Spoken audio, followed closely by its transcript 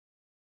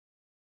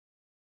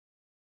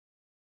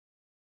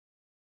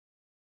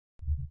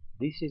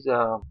This is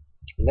a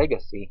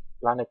legacy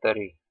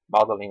planetary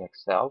model in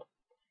Excel.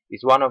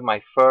 It's one of my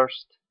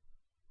first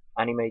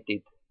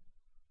animated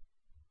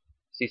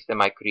system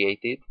I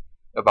created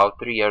about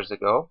 3 years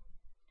ago,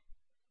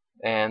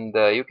 and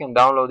you can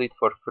download it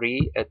for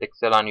free at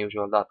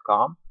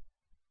excelunusual.com.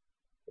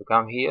 You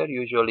come here,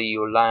 usually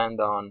you land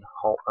on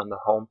the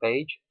home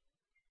page,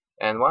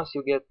 and once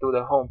you get to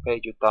the home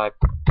page you type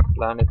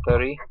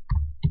planetary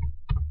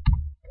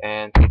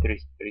and hit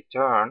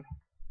return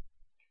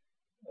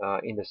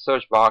in the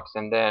search box,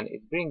 and then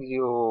it brings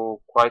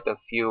you quite a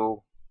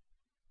few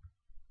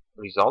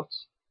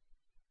results.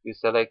 You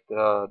select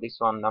this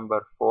one,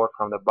 number 4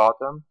 from the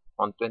bottom,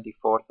 on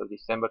 24th of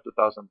December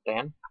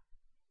 2010,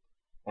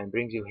 and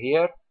brings you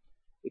here.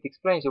 It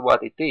explains you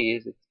what it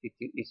is. It's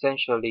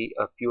essentially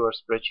a pure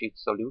spreadsheet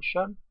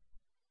solution,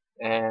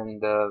 and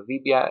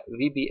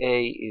VBA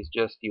is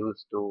just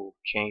used to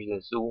change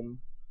the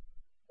zoom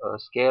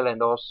scale,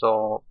 and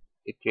also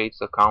it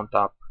creates a count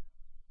up.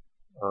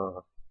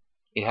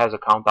 It has a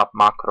count up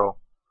macro,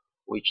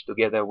 which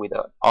together with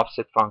an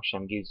offset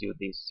function gives you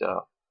this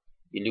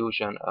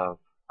illusion of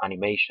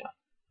animation.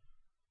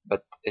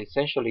 But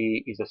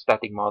essentially is a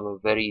static model,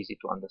 very easy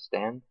to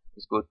understand.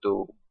 It's good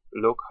to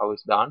look how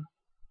it's done.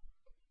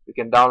 You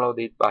can download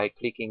it by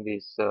clicking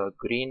this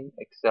green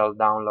Excel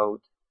download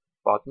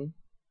button,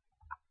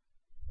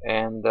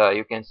 and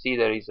you can see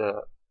there is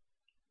a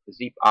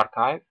zip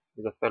archive.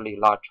 It's a fairly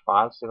large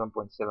file,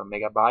 7.7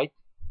 megabyte.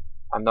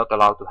 I'm not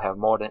allowed to have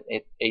more than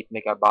 8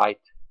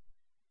 megabyte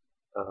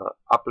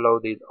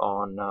uploaded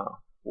on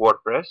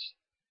WordPress.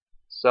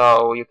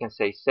 So you can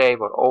say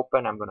save or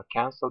open. I'm going to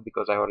cancel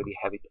because I already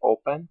have it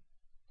open.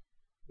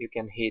 You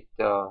can hit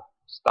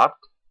start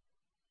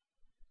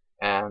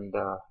and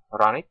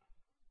run it.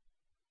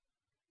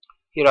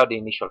 Here are the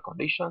initial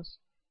conditions: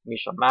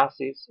 initial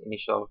masses,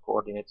 initial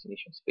coordinates,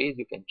 initial speeds.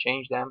 You can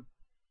change them.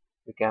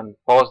 You can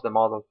pause the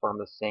model from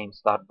the same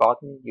start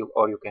button,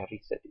 or you can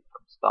reset it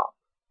from stop.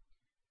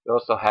 You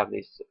also have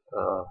this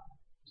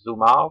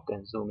zoom out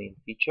and zoom in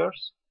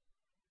features,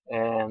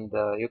 and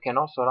you can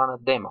also run a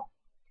demo.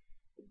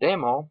 The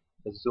demo,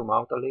 let's zoom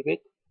out a little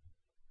bit.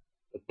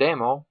 The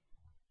demo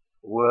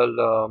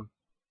will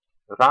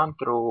run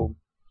through,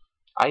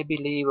 I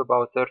believe,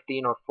 about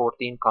 13 or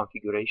 14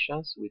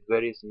 configurations with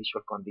various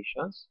initial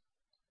conditions.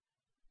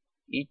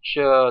 Each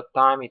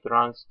time it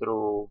runs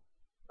through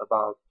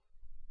about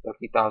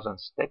 30,000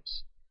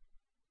 steps,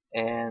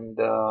 and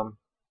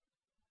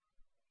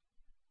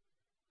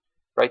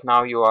right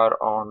now you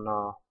are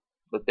on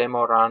the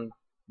demo run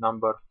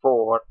number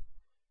 4,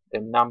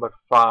 then number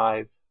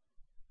 5,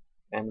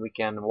 and we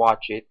can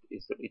watch it.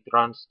 It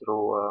runs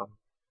through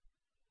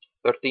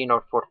 13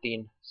 or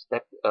 14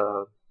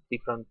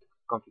 different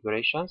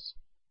configurations.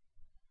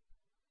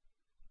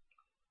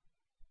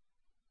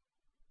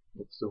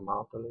 Let's zoom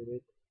out a little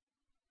bit.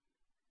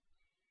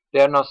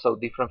 They are not so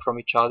different from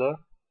each other.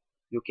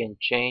 You can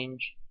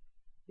change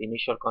the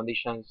initial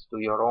conditions to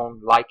your own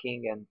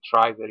liking and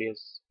try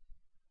various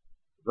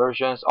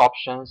versions,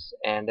 options,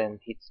 and then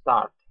hit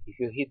start. If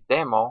you hit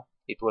demo,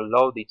 it will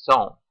load its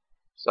own.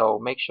 So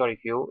make sure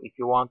if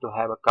you want to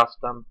have a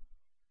custom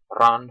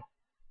run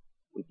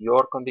with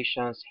your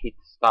conditions, hit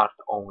start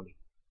only.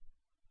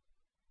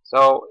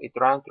 So it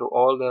ran through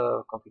all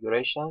the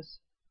configurations.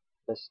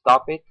 Let's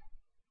stop it.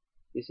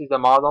 This is the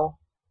model.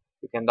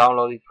 You can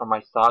download it from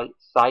my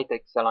site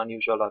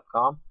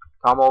excelunusual.com.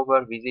 Come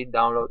over, visit,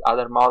 download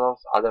other models,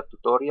 other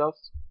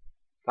tutorials.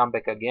 Come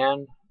back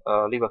again,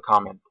 leave a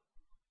comment.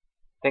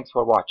 Thanks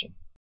for watching.